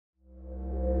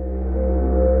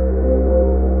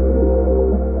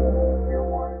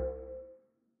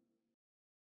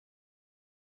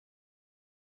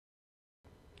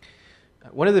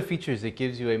One of the features that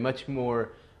gives you a much more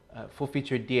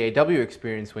full-featured DAW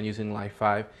experience when using Live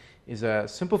 5 is a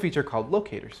simple feature called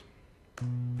locators.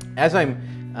 As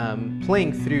I'm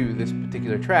playing through this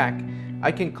particular track,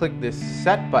 I can click this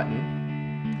set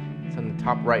button. It's on the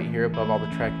top right here above all the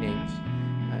track names,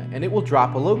 and it will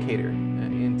drop a locator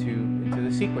into the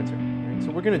sequencer. Right?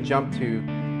 So we're going to jump to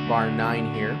bar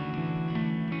 9 here,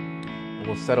 and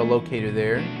we'll set a locator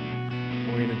there. And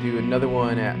we're going to do another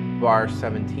one at bar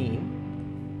 17.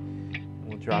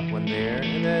 We'll drop one there,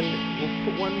 and then we'll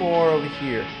put one more over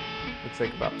here. Looks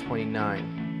like about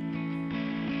 29.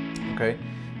 Okay.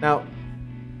 Now,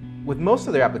 with most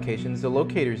of their applications, the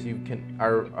locators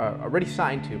are already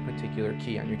assigned to a particular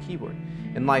key on your keyboard.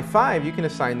 In Live 5, you can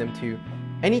assign them to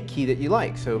any key that you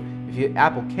like. So if you hit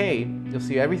Apple K, you'll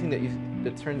see everything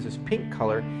that turns this pink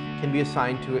color can be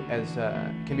assigned to a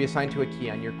key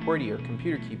on your QWERTY or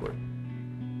computer keyboard.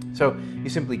 So you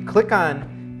simply click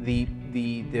on the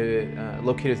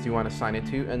locators that you want to assign it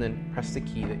to, and then press the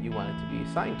key that you want it to be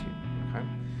assigned to. Okay.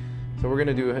 So we're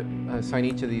going to assign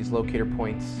each of these locator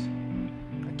points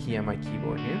a key on my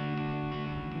keyboard here.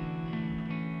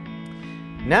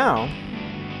 Now,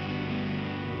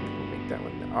 we'll make that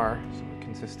one the R so we're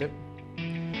consistent.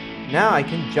 Now I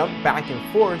can jump back and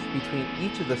forth between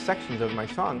each of the sections of my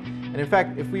song. And in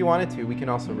fact, if we wanted to, we can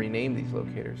also rename these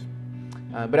locators.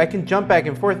 But I can jump back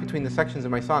and forth between the sections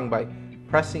of my song by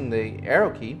pressing the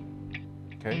arrow key,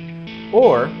 okay?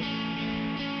 Or,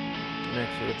 and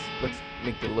actually let's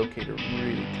make the locator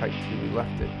really tight too. We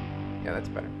left it. Yeah, that's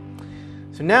better.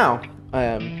 So now,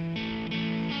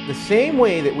 the same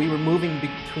way that we were moving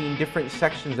between different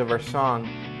sections of our song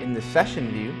in the session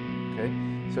view, okay?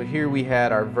 So here we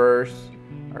had our verse,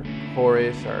 our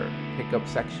chorus, our pickup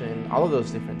section, all of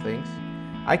those different things.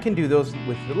 I can do those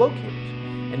with the locators.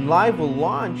 And Live will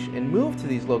launch and move to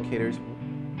these locators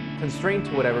constrained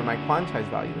to whatever my quantized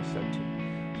value is set to.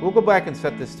 So we'll go back and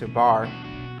set this to bar,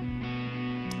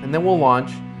 and then we'll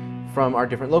launch from our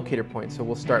different locator points. So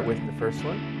we'll start with the first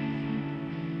one,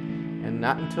 and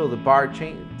not until the bar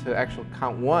change to actual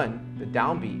count 1, the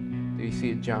downbeat, do you see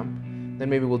it jump. Then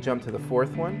maybe we'll jump to the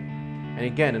 4th one, and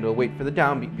again it'll wait for the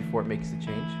downbeat before it makes the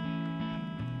change.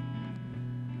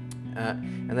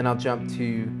 And then I'll jump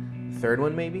to the 3rd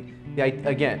one maybe.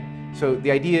 So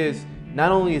the idea is,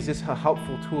 not only is this a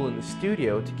helpful tool in the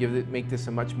studio to make this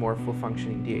a much more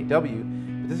full-functioning DAW,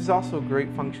 but this is also a great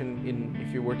function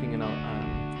if you're working in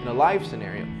a live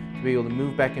scenario, to be able to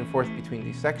move back and forth between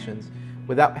these sections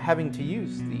without having to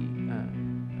use the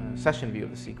session view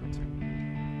of the sequencer.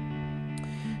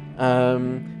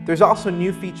 There's also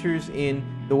new features in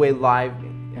the way Live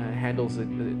handles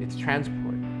its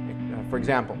transport. For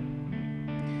example,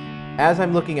 as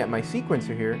I'm looking at my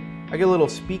sequencer here, I get a little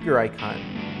speaker icon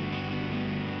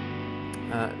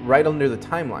right under the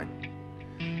timeline.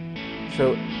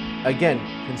 So again,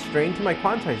 constrained to my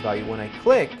quantized value, when I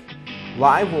click,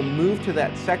 Live will move to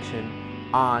that section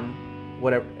on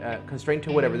whatever, constrained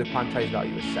to whatever the quantized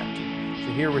value is set to.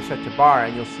 So here we're set to bar,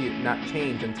 and you'll see it not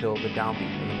change until the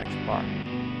downbeat of the next bar.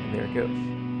 And there it goes.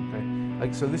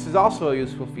 Okay? So this is also a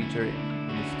useful feature in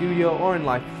the studio or in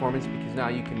live performance, because now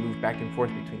you can move back and forth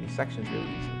between these sections really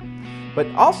easily. But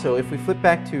also, if we flip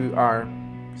back to our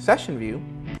session view,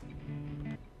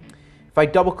 if I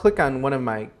double click on one of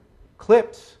my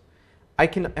clips, I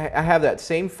have that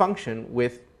same function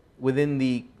within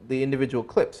the individual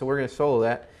clip. So we're going to solo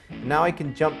that. And now I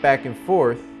can jump back and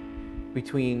forth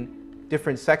between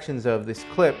different sections of this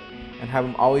clip and have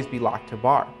them always be locked to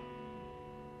bar.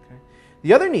 Okay.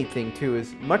 The other neat thing too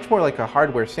is, much more like a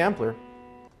hardware sampler,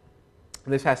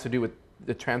 and this has to do with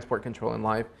the transport control in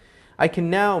Live, I can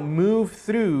now move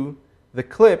through the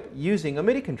clip using a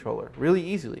MIDI controller really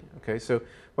easily. Okay, so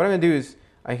what I'm going to do is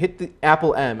I hit the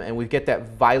Apple M, and we get that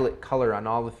violet color on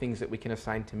all the things that we can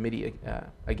assign to MIDI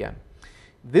again.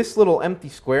 This little empty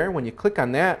square, when you click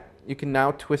on that, you can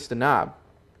now twist the knob.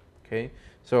 Okay,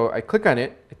 so I click on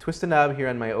it, I twist the knob here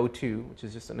on my O2, which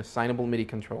is just an assignable MIDI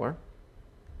controller.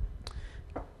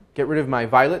 Get rid of my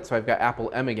violet, so I've got Apple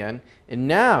M again. And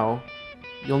now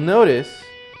you'll notice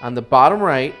on the bottom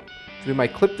right, through my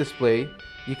clip display,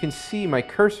 you can see my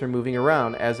cursor moving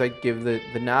around as I give the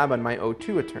knob on my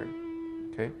O2 a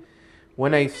turn. Okay?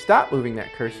 When I stop moving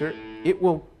that cursor, it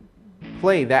will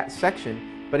play that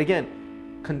section, but again,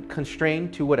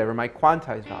 constrained to whatever my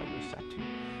quantized value is set to.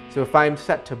 So if I'm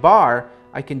set to bar,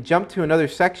 I can jump to another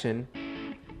section,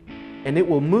 and it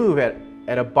will move at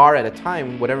a bar at a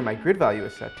time, whatever my grid value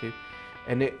is set to,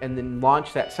 and then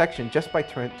launch that section just by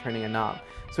turning a knob.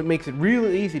 So it makes it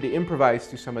really easy to improvise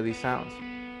through some of these sounds.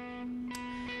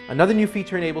 Another new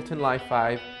feature in Ableton Live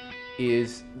 5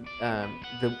 is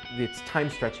its time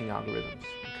stretching algorithms.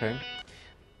 Okay,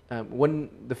 when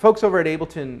the folks over at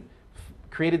Ableton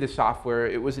created the software,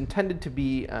 it was intended to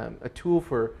be a tool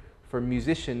for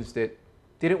musicians that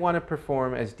didn't want to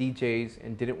perform as DJs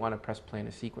and didn't want to press play in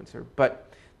a sequencer. But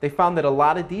they found that a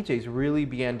lot of DJs really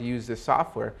began to use this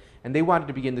software, and they wanted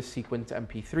to begin to sequence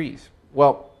MP3s.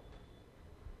 Well,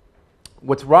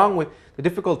 what's wrong with the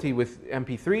difficulty with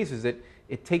MP3s is that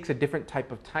it takes a different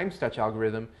type of time stretch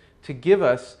algorithm to give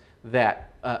us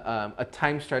that a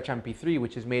time stretch MP3,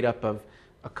 which is made up of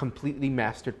a completely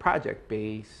mastered project,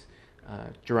 bass,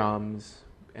 drums,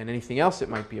 and anything else that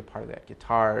might be a part of that,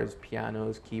 guitars,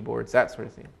 pianos, keyboards, that sort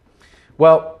of thing.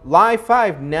 Well, Live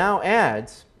 5 now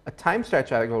adds a time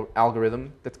stretch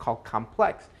algorithm that's called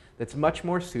complex, that's much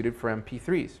more suited for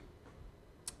MP3s.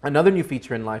 Another new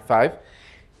feature in Live 5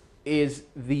 is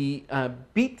the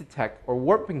beat detect or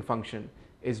warping function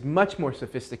is much more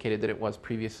sophisticated than it was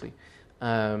previously.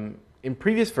 In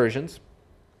previous versions,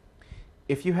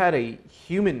 if you had a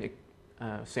human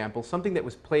sample, something that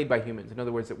was played by humans, in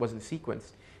other words, it wasn't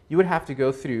sequenced, you would have to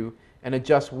go through and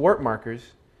adjust warp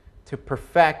markers to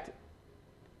perfect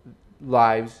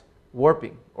Live's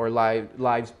warping or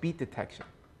Live's beat detection.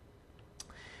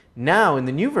 Now, in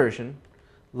the new version,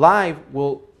 Live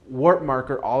will warp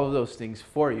marker all of those things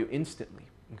for you instantly.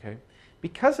 Okay?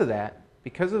 Because of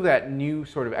that new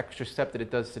sort of extra step that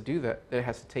it does to do that it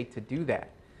has to take to do that,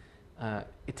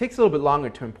 it takes a little bit longer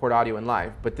to import audio in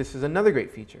Live, but this is another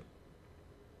great feature.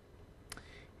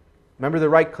 Remember the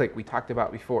right click we talked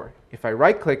about before. If I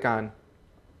right click on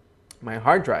my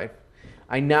hard drive,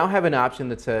 I now have an option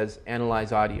that says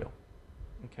Analyze Audio.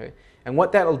 Okay? And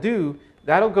what that'll do,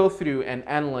 that'll go through and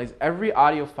analyze every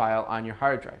audio file on your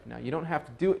hard drive. Now, you don't have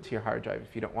to do it to your hard drive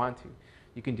if you don't want to.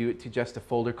 You can do it to just a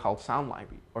folder called Sound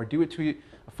Library, or do it to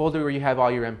a folder where you have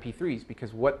all your MP3s,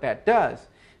 because what that does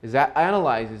is that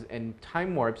analyzes and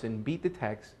time warps and beat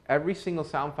detects every single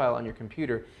sound file on your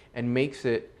computer and makes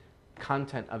it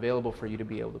content available for you to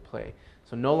be able to play.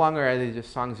 So no longer are they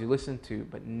just songs you listen to,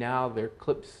 but now they're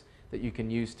clips that you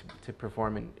can use to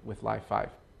perform with Live 5.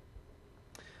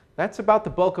 That's about the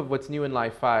bulk of what's new in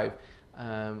Live 5.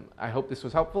 I hope this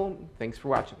was helpful. Thanks for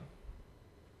watching.